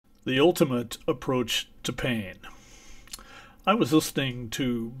The ultimate approach to pain. I was listening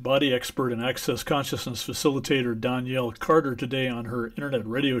to body expert and access consciousness facilitator Danielle Carter today on her internet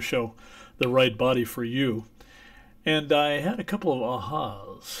radio show, The Right Body for You, and I had a couple of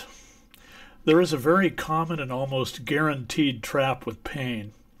ahas. There is a very common and almost guaranteed trap with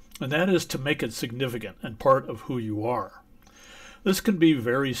pain, and that is to make it significant and part of who you are. This can be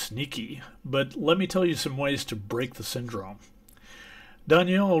very sneaky, but let me tell you some ways to break the syndrome.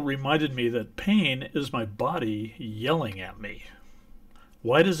 Danielle reminded me that pain is my body yelling at me.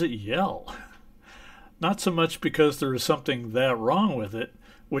 Why does it yell? Not so much because there is something that wrong with it,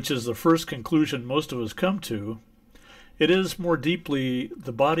 which is the first conclusion most of us come to. It is more deeply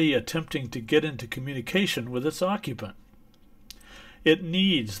the body attempting to get into communication with its occupant. It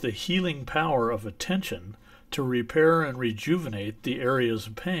needs the healing power of attention to repair and rejuvenate the areas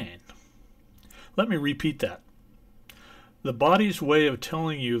of pain. Let me repeat that. The body's way of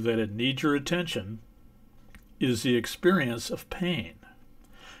telling you that it needs your attention is the experience of pain.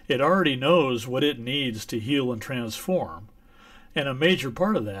 It already knows what it needs to heal and transform, and a major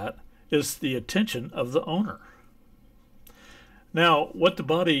part of that is the attention of the owner. Now, what the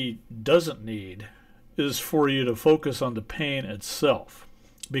body doesn't need is for you to focus on the pain itself,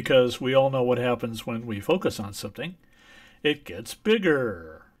 because we all know what happens when we focus on something. It gets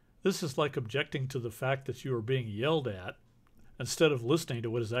bigger. This is like objecting to the fact that you are being yelled at instead of listening to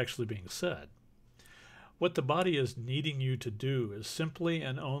what is actually being said. What the body is needing you to do is simply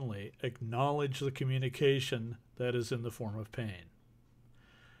and only acknowledge the communication that is in the form of pain.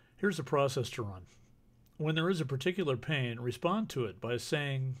 Here's a process to run. When there is a particular pain, respond to it by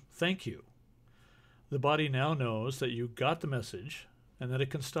saying thank you. The body now knows that you got the message and that it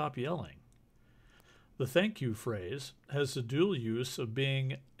can stop yelling. The thank you phrase has the dual use of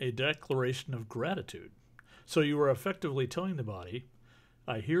being a declaration of gratitude. So you are effectively telling the body,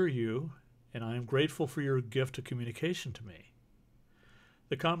 I hear you, and I am grateful for your gift of communication to me.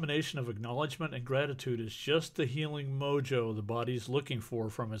 The combination of acknowledgement and gratitude is just the healing mojo the body's looking for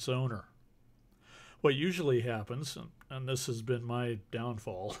from its owner. What usually happens, and this has been my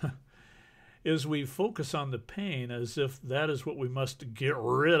downfall, is we focus on the pain as if that is what we must get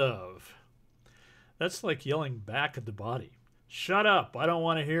rid of. That's like yelling back at the body. Shut up! I don't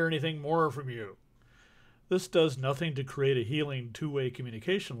want to hear anything more from you. This does nothing to create a healing two-way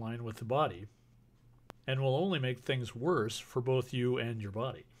communication line with the body, and will only make things worse for both you and your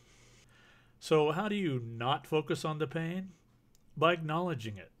body. So how do you not focus on the pain? By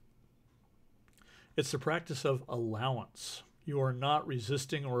acknowledging it. It's the practice of allowance. You are not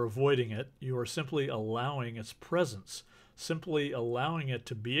resisting or avoiding it. You are simply allowing its presence, simply allowing it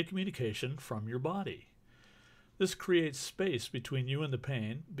to be a communication from your body. This creates space between you and the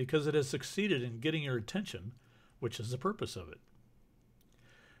pain because it has succeeded in getting your attention, which is the purpose of it.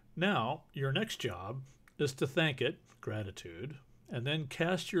 Now, your next job is to thank it, gratitude, and then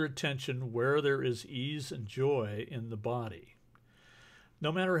cast your attention where there is ease and joy in the body.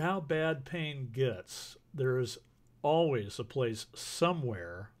 No matter how bad pain gets, there is always a place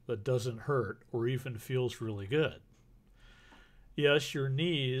somewhere that doesn't hurt or even feels really good. Yes, your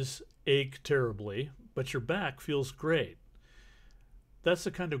knees ache terribly, but your back feels great. That's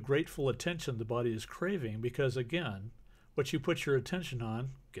the kind of grateful attention the body is craving because, again, what you put your attention on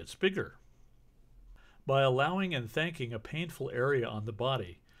gets bigger. By allowing and thanking a painful area on the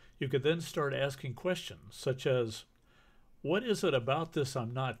body, you could then start asking questions such as, what is it about this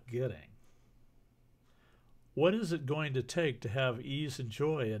I'm not getting? What is it going to take to have ease and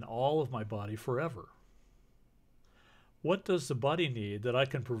joy in all of my body forever? What does the body need that I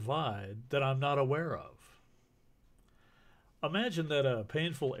can provide that I'm not aware of? Imagine that a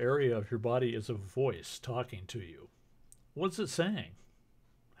painful area of your body is a voice talking to you. What's it saying?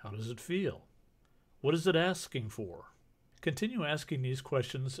 How does it feel? What is it asking for? Continue asking these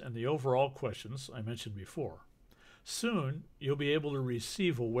questions and the overall questions I mentioned before. Soon, you'll be able to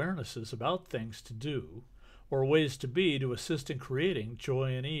receive awarenesses about things to do or ways to be to assist in creating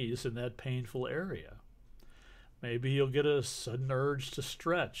joy and ease in that painful area. Maybe you'll get a sudden urge to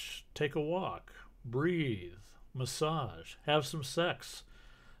stretch, take a walk, breathe, massage, have some sex,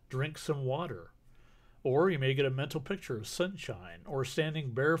 drink some water. Or you may get a mental picture of sunshine or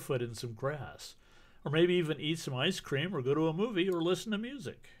standing barefoot in some grass. Or maybe even eat some ice cream or go to a movie or listen to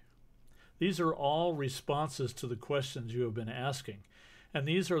music. These are all responses to the questions you have been asking, and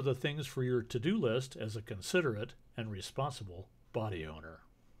these are the things for your to-do list as a considerate and responsible body owner.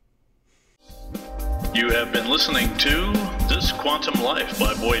 You have been listening to This Quantum Life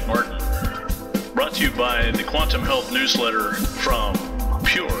by Boyd Martin, brought to you by the Quantum Health Newsletter from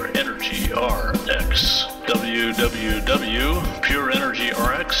PureEnergyRx.com.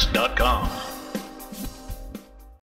 www.pureenergyrx.com.